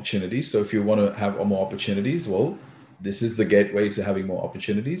more opportunities. So if you want to have more opportunities, well, this is the gateway to having more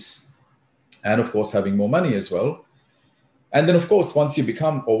opportunities. And of course, having more money as well. And then, of course, once you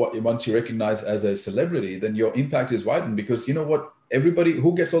recognize as a celebrity, then your impact is widened, because you know what? Everybody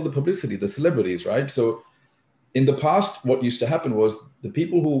who gets all the publicity, the celebrities, right? So in the past, what used to happen was the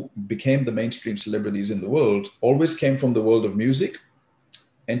people who became the mainstream celebrities in the world always came from the world of music,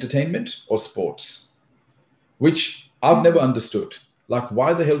 entertainment, or sports, which I've never understood. Like,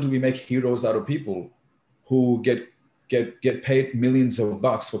 why the hell do we make heroes out of people who get paid millions of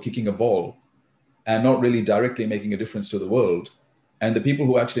bucks for kicking a ball and not really directly making a difference to the world? And the people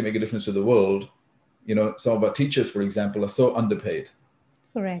who actually make a difference to the world, some of our teachers, for example, are so underpaid.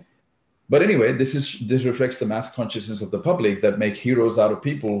 Correct. But anyway, this reflects the mass consciousness of the public that make heroes out of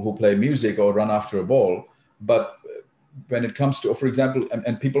people who play music or run after a ball. But when it comes to, for example,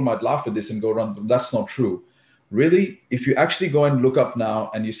 and people might laugh at this and go, "Run, that's not true." Really, if you actually go and look up now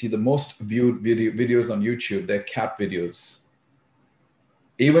and you see the most viewed videos on YouTube, they're cat videos.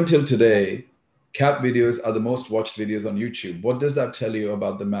 Even till today, cat videos are the most watched videos on YouTube. What does that tell you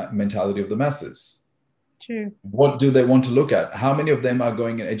about the mentality of the masses? True. What do they want to look at? How many of them are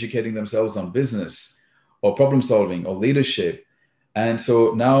going and educating themselves on business or problem solving or leadership? And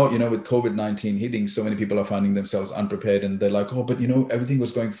so now, with COVID-19 hitting, so many people are finding themselves unprepared, and they're like, oh, but everything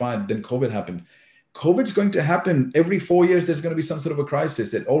was going fine. Then COVID happened. COVID's going to happen every 4 years. There's going to be some sort of a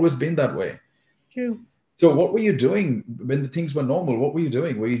crisis. It's always been that way. True. So what were you doing when the things were normal? What were you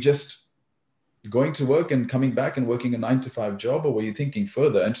doing? Were you just going to work and coming back and working a 9-to-5 job, or were you thinking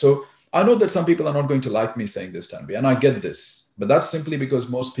further? And so I know that some people are not going to like me saying this, Tanvi, and I get this, but that's simply because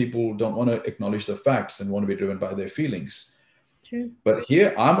most people don't want to acknowledge the facts and want to be driven by their feelings. True. But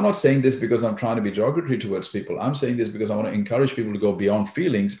here, I'm not saying this because I'm trying to be derogatory towards people. I'm saying this because I want to encourage people to go beyond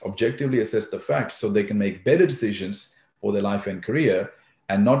feelings, objectively assess the facts so they can make better decisions for their life and career,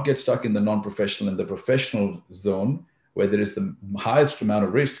 and not get stuck in the non-professional and the professional zone where there is the highest amount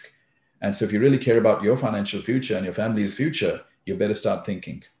of risk. And so if you really care about your financial future and your family's future, you better start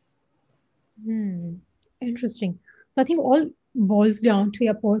thinking. Interesting. So I think all boils down to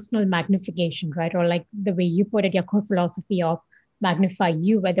your personal magnification, right? Or like the way you put it, your core philosophy of magnify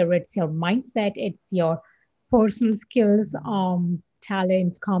you, whether it's your mindset, it's your personal skills,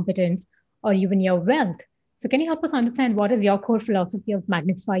 talents, competence, or even your wealth. So can you help us understand what is your core philosophy of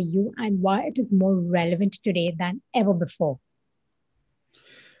magnify you and why it is more relevant today than ever before?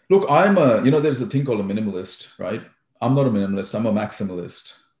 Look, there's a thing called a minimalist, right? I'm not a minimalist, I'm a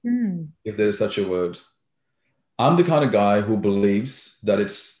maximalist, if there is such a word. I'm the kind of guy who believes that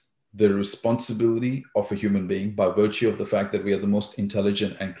it's the responsibility of a human being, by virtue of the fact that we are the most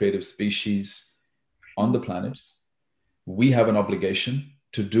intelligent and creative species on the planet. We have an obligation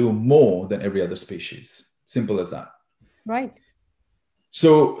to do more than every other species. Simple as that. Right.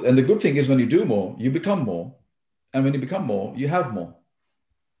 So, and the good thing is when you do more, you become more. And when you become more, you have more.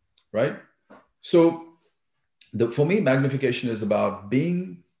 Right? So for me, magnification is about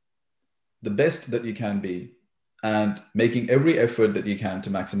being the best that you can be and making every effort that you can to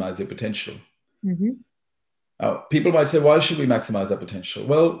maximize your potential. People might say, why should we maximize our potential?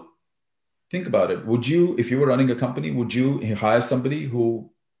 Well, think about it. Would you, if you were running a company, would you hire somebody who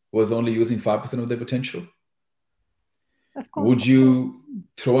was only using 5% of their potential? Of course. Would you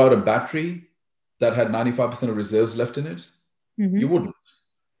throw out a battery that had 95% of reserves left in it? You wouldn't.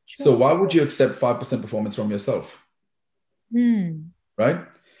 Sure. So why would you accept 5% performance from yourself? right?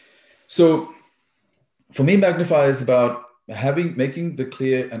 So for me, Magnify is about making the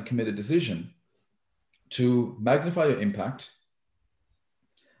clear and committed decision to magnify your impact,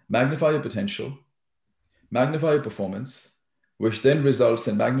 magnify your potential, magnify your performance, which then results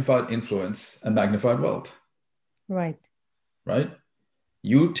in magnified influence and magnified wealth. Right. Right?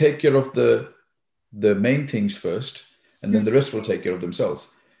 You take care of the main things first, and then the rest will take care of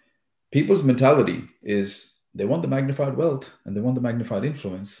themselves. People's mentality is they want the magnified wealth and they want the magnified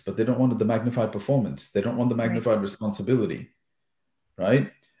influence, but they don't want the magnified performance. They don't want the Right. magnified responsibility,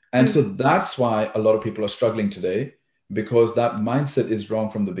 right? And True. so that's why a lot of people are struggling today, because that mindset is wrong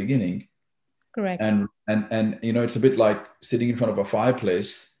from the beginning. Correct. And it's a bit like sitting in front of a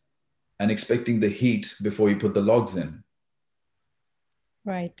fireplace and expecting the heat before you put the logs in.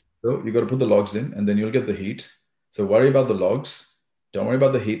 Right. So you got to put the logs in and then you'll get the heat. So worry about the logs. Don't worry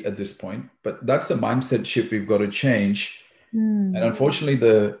about the heat at this point. But that's the mindset shift we've got to change. And unfortunately,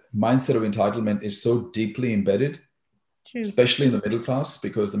 the mindset of entitlement is so deeply embedded, True. especially in the middle class,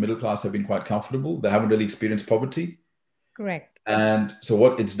 because the middle class have been quite comfortable. They haven't really experienced poverty. Correct. And so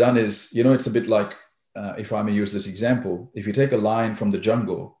what it's done is, it's a bit like, if I may use this example, if you take a lion from the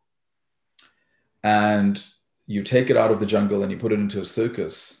jungle and you take it out of the jungle and you put it into a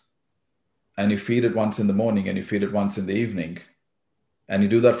circus and you feed it once in the morning and you feed it once in the evening, and you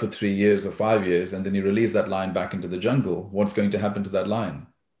do that for 3 years or 5 years, and then you release that lion back into the jungle, what's going to happen to that lion?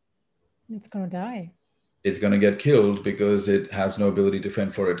 It's going to die. It's going to get killed because it has no ability to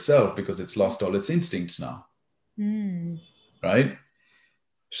fend for itself, because it's lost all its instincts now. Right?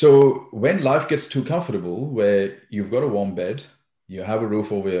 So when life gets too comfortable, where you've got a warm bed, you have a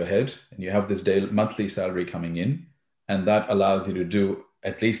roof over your head, and you have this monthly salary coming in, and that allows you to do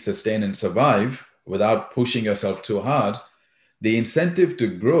at least sustain and survive without pushing yourself too hard, the incentive to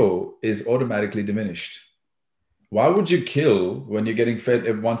grow is automatically diminished. Why would you kill when you're getting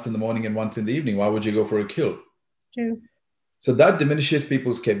fed once in the morning and once in the evening? Why would you go for a kill? True. So that diminishes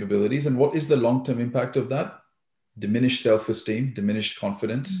people's capabilities. And what is the long-term impact of that? Diminished self-esteem, diminished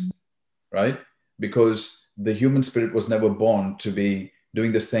confidence, right? Because the human spirit was never born to be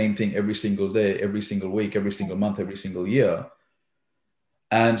doing the same thing every single day, every single week, every single month, every single year.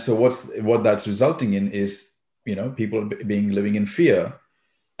 And so what that's resulting in is, people living in fear.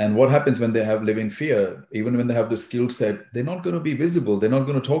 And what happens when they live in fear, even when they have the skill set, they're not going to be visible. They're not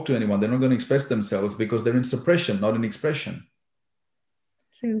going to talk to anyone. They're not going to express themselves because they're in suppression, not in expression.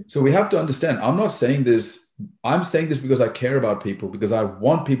 True. So we have to understand, I'm not saying this, I'm saying this because I care about people, because I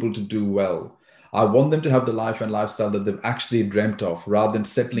want people to do well. I want them to have the life and lifestyle that they've actually dreamt of, rather than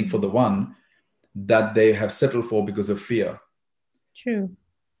settling for the one that they have settled for because of fear. True.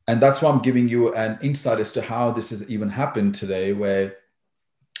 And that's why I'm giving you an insight as to how this has even happened today, where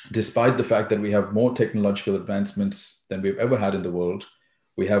despite the fact that we have more technological advancements than we've ever had in the world,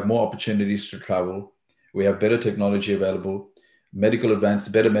 we have more opportunities to travel, we have better technology available,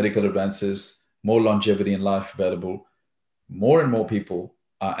 better medical advances, more longevity in life available, more and more people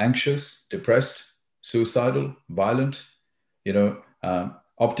are anxious, depressed, suicidal, violent,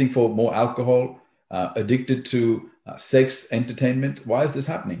 opting for more alcohol, addicted to sex, entertainment. Why is this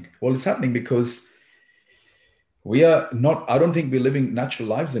happening? Well, it's happening because we are not, I don't think we're living natural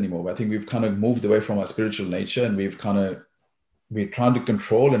lives anymore. I think we've kind of moved away from our spiritual nature, and we're trying to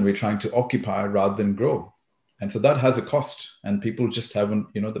control and we're trying to occupy rather than grow. And so that has a cost, and people just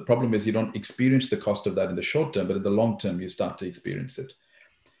haven't, the problem is you don't experience the cost of that in the short term, but in the long term, you start to experience it.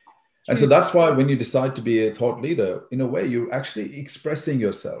 And so that's why when you decide to be a thought leader, in a way, you're actually expressing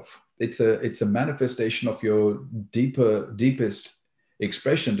yourself. It's a manifestation of your deepest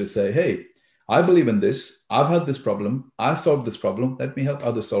expression to say, hey, I believe in this. I've had this problem. I solved this problem. Let me help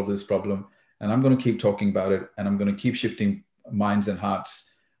others solve this problem. And I'm going to keep talking about it. And I'm going to keep shifting minds and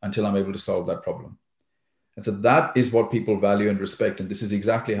hearts until I'm able to solve that problem. And so that is what people value and respect. And this is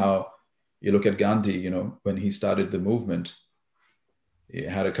exactly how you look at Gandhi, when he started the movement. He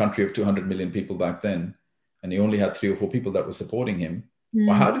had a country of 200 million people back then, and he only had 3 or 4 people that were supporting him.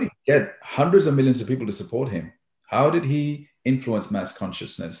 Well, how did he get hundreds of millions of people to support him? How did he influence mass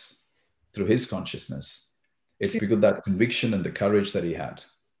consciousness? Through his consciousness. It's because of that conviction and the courage that he had.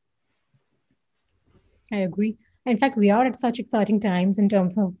 I agree. In fact, we are at such exciting times in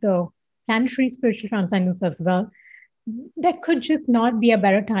terms of the planetary spiritual transcendence as well. There could just not be a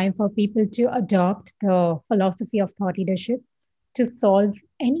better time for people to adopt the philosophy of thought leadership to solve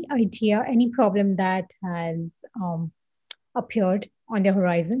any idea, any problem that has appeared on the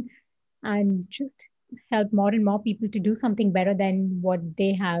horizon, and just help more and more people to do something better than what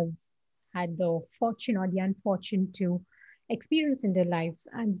they have had the fortune or the unfortune to experience in their lives.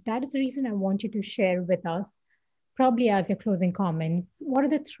 And that is the reason I want you to share with us probably as your closing comments, what are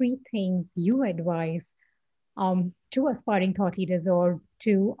the three things you advise to aspiring thought leaders or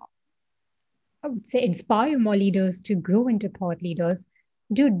to, I would say, inspire more leaders to grow into thought leaders,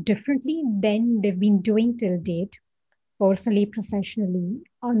 do differently than they've been doing till date, personally, professionally,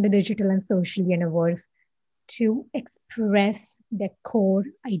 on the digital and social universe, to express their core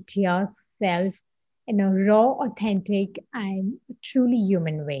ideas, self, in a raw, authentic, and truly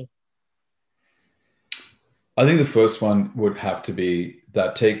human way? I think the first one would have to be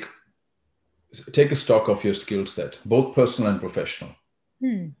that take a stock of your skill set, both personal and professional.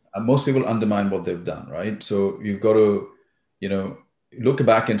 Hmm. And most people undermine what they've done, right? So you've got to, you know, look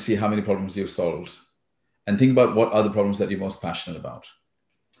back and see how many problems you've solved and think about what are the problems that you're most passionate about.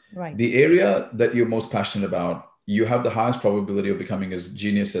 Right. The area that you're most passionate about, you have the highest probability of becoming a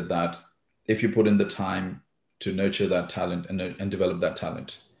genius at that if you put in the time to nurture that talent and develop that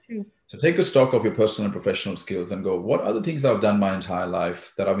talent. True. So take a stock of your personal and professional skills and go, what are the things I've done my entire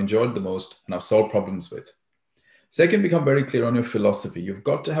life that I've enjoyed the most and I've solved problems with? Second, become very clear on your philosophy. You've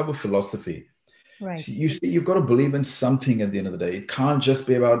got to have a philosophy. Right. See, you've got to believe in something at the end of the day. It can't just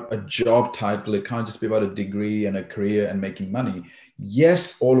be about a job title. It can't just be about a degree and a career and making money.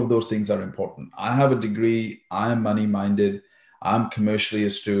 Yes, all of those things are important. I have a degree. I'm money minded. I'm commercially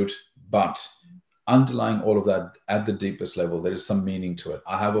astute. But underlying all of that at the deepest level, there is some meaning to it.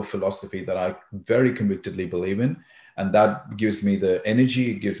 I have a philosophy that I very convictedly believe in. And that gives me the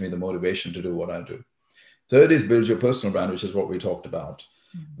energy. It gives me the motivation to do what I do. Third is build your personal brand, which is what we talked about.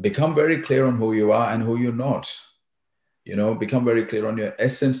 Become very clear on who you are and who you're not. Become very clear on your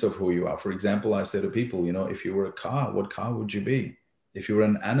essence of who you are. For example, I say to people, if you were a car, what car would you be? If you were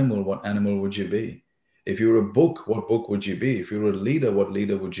an animal, what animal would you be? If you were a book, what book would you be? If you were a leader, what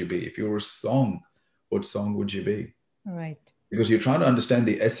leader would you be? If you were a song, what song would you be? Right. Because you're trying to understand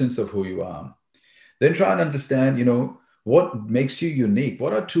the essence of who you are. Then try and understand, what makes you unique?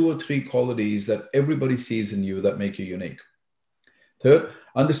 What are two or three qualities that everybody sees in you that make you unique? Third,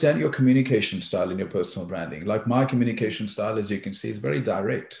 understand your communication style in your personal branding. Like my communication style, as you can see, is very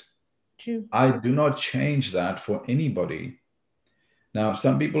direct. True. I do not change that for anybody. Now,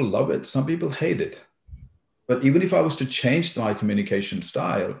 some people love it, some people hate it. But even if I was to change my communication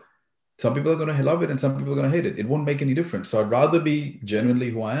style, some people are going to love it and some people are going to hate it. It won't make any difference. So I'd rather be genuinely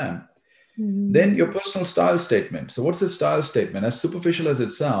who I am. Then your personal style statement. So what's a style statement? As superficial as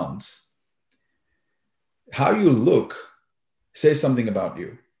it sounds, how you look says something about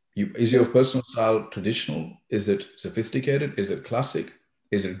you. Is your personal style traditional? Is it sophisticated? Is it classic?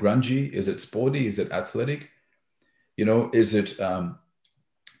 Is it grungy? Is it sporty? Is it athletic? Is it,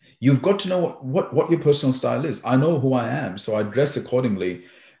 you've got to know what your personal style is. I know who I am, so I dress accordingly.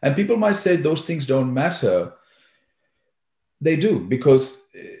 And people might say those things don't matter. They do, because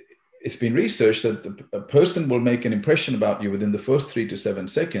it's been researched that a person will make an impression about you within the first 3 to 7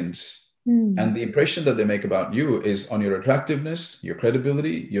 seconds. And the impression that they make about you is on your attractiveness, your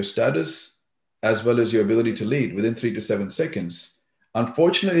credibility, your status, as well as your ability to lead within 3 to 7 seconds.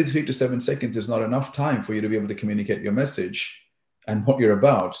 Unfortunately, 3 to 7 seconds is not enough time for you to be able to communicate your message and what you're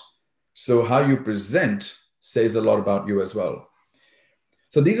about. So how you present says a lot about you as well.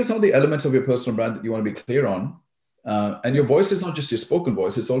 So these are some of the elements of your personal brand that you want to be clear on. And your voice is not just your spoken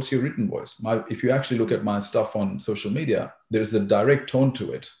voice, it's also your written voice. If you actually look at my stuff on social media, there's a direct tone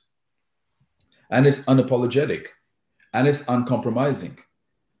to it. And it's unapologetic and it's uncompromising.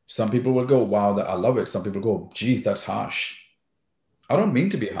 Some people will go, wow, I love it. Some people go, geez, that's harsh. I don't mean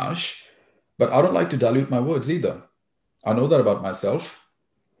to be harsh, but I don't like to dilute my words either. I know that about myself.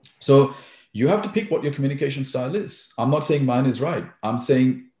 So you have to pick what your communication style is. I'm not saying mine is right. I'm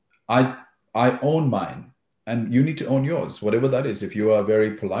saying I own mine and you need to own yours, whatever that is. If you are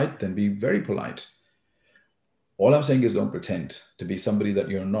very polite, then be very polite. All I'm saying is don't pretend to be somebody that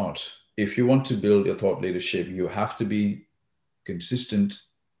you're not. If you want to build your thought leadership, you have to be consistent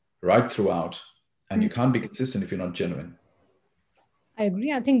right throughout. And you can't be consistent if you're not genuine. I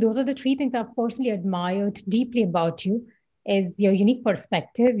agree. I think those are the three things I've personally admired deeply about you is your unique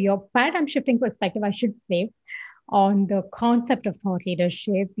perspective, your paradigm shifting perspective, I should say, on the concept of thought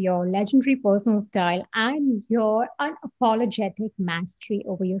leadership, your legendary personal style, and your unapologetic mastery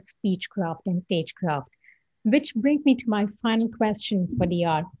over your speech craft and stagecraft. Which brings me to my final question for the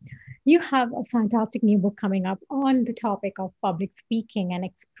hour. You have a fantastic new book coming up on the topic of public speaking and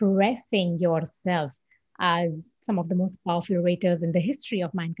expressing yourself, as some of the most powerful orators in the history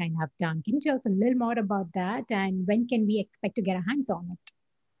of mankind have done. Can you tell us a little more about that, and when can we expect to get our hands on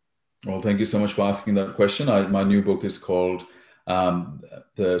it? Well, thank you so much for asking that question. My new book is called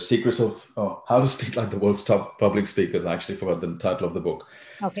The Secrets of How to Speak Like the World's Top Public Speakers. I actually forgot the title of the book.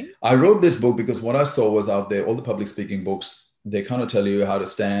 Okay. I wrote this book because what I saw was out there, all the public speaking books, they kind of tell you how to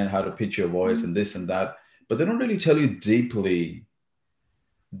stand, how to pitch your voice and this and that, but they don't really tell you deeply.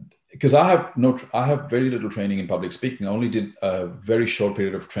 Because I have very little training in public speaking. I only did a very short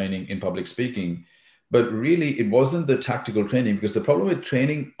period of training in public speaking, but really it wasn't the tactical training, because the problem with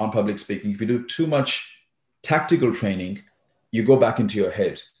training on public speaking, if you do too much tactical training, you go back into your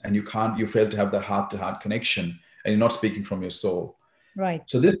head and you fail to have that heart-to-heart connection and you're not speaking from your soul. Right.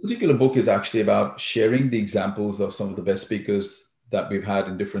 So this particular book is actually about sharing the examples of some of the best speakers that we've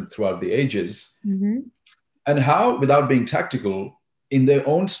had throughout the ages, and how, without being tactical, in their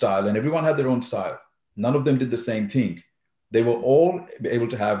own style, and everyone had their own style. None of them did the same thing. They were all able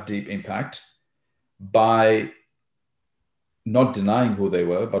to have deep impact by not denying who they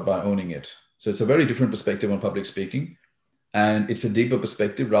were, but by owning it. So it's a very different perspective on public speaking. And it's a deeper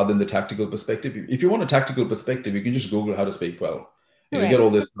perspective rather than the tactical perspective. If you want a tactical perspective, you can just Google how to speak well. You get all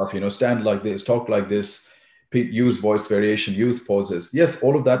this stuff, stand like this, talk like this, use voice variation, use pauses. Yes,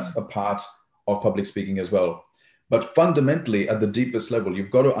 all of that's a part of public speaking as well. But fundamentally, at the deepest level,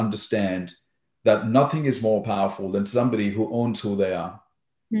 you've got to understand that nothing is more powerful than somebody who owns who they are,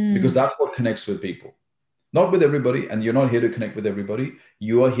 because that's what connects with people. Not with everybody, and you're not here to connect with everybody.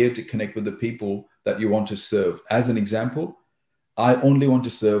 You are here to connect with the people that you want to serve. As an example, I only want to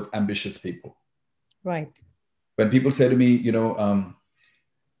serve ambitious people. Right. When people say to me, you're a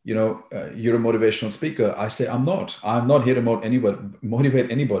motivational speaker, I say, I'm not here to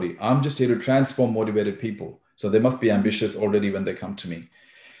motivate anybody. I'm just here to transform motivated people. So they must be ambitious already when they come to me.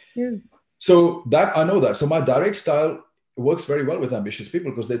 So that I know that. So my direct style works very well with ambitious people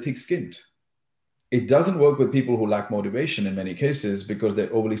because they're thick-skinned. It doesn't work with people who lack motivation in many cases because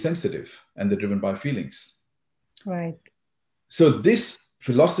they're overly sensitive and they're driven by feelings. Right. So this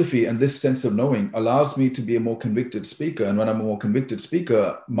philosophy and this sense of knowing allows me to be a more convicted speaker. And when I'm a more convicted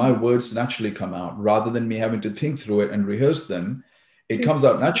speaker, my words naturally come out rather than me having to think through it and rehearse them. It comes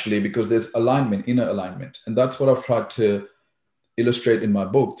out naturally because there's alignment, inner alignment. And that's what I've tried to illustrate in my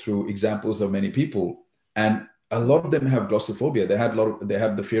book through examples of many people. And a lot of them have glossophobia. They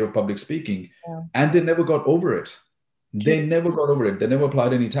have the fear of public speaking, and they never got over it. They never got over it. They never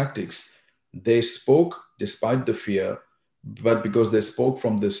applied any tactics. They spoke despite the fear, but because they spoke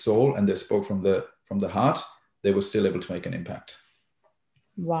from the soul and they spoke from the heart, they were still able to make an impact.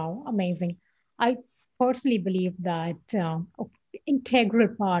 Wow, amazing. I personally believe that integral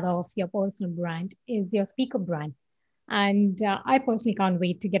part of your personal brand is your speaker brand. And I personally can't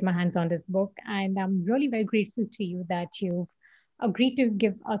wait to get my hands on this book. And I'm really very grateful to you that you agreed to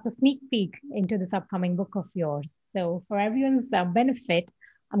give us a sneak peek into this upcoming book of yours. So for everyone's benefit,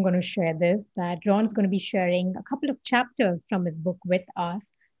 I'm going to share this, that Ron's going to be sharing a couple of chapters from his book with us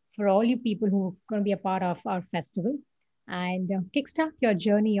for all you people who are going to be a part of our festival, and kickstart your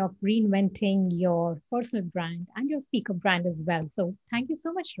journey of reinventing your personal brand and your speaker brand as well. So thank you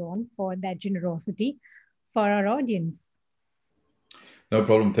so much, Ron, for that generosity for our audience. No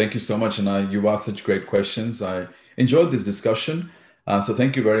problem. Thank you so much. And you asked such great questions. I enjoyed this discussion. So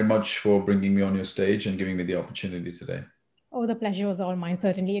thank you very much for bringing me on your stage and giving me the opportunity today. Oh, the pleasure was all mine.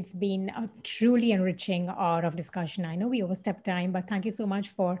 Certainly, it's been a truly enriching hour of discussion. I know we overstepped time, but thank you so much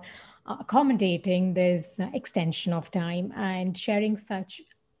for accommodating this extension of time and sharing such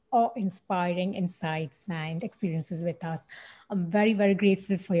awe-inspiring insights and experiences with us. I'm very, very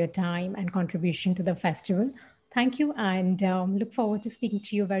grateful for your time and contribution to the festival. Thank you, and look forward to speaking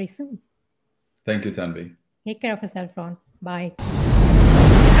to you very soon. Thank you, Tanvi. Take care of yourself, Ron. Bye.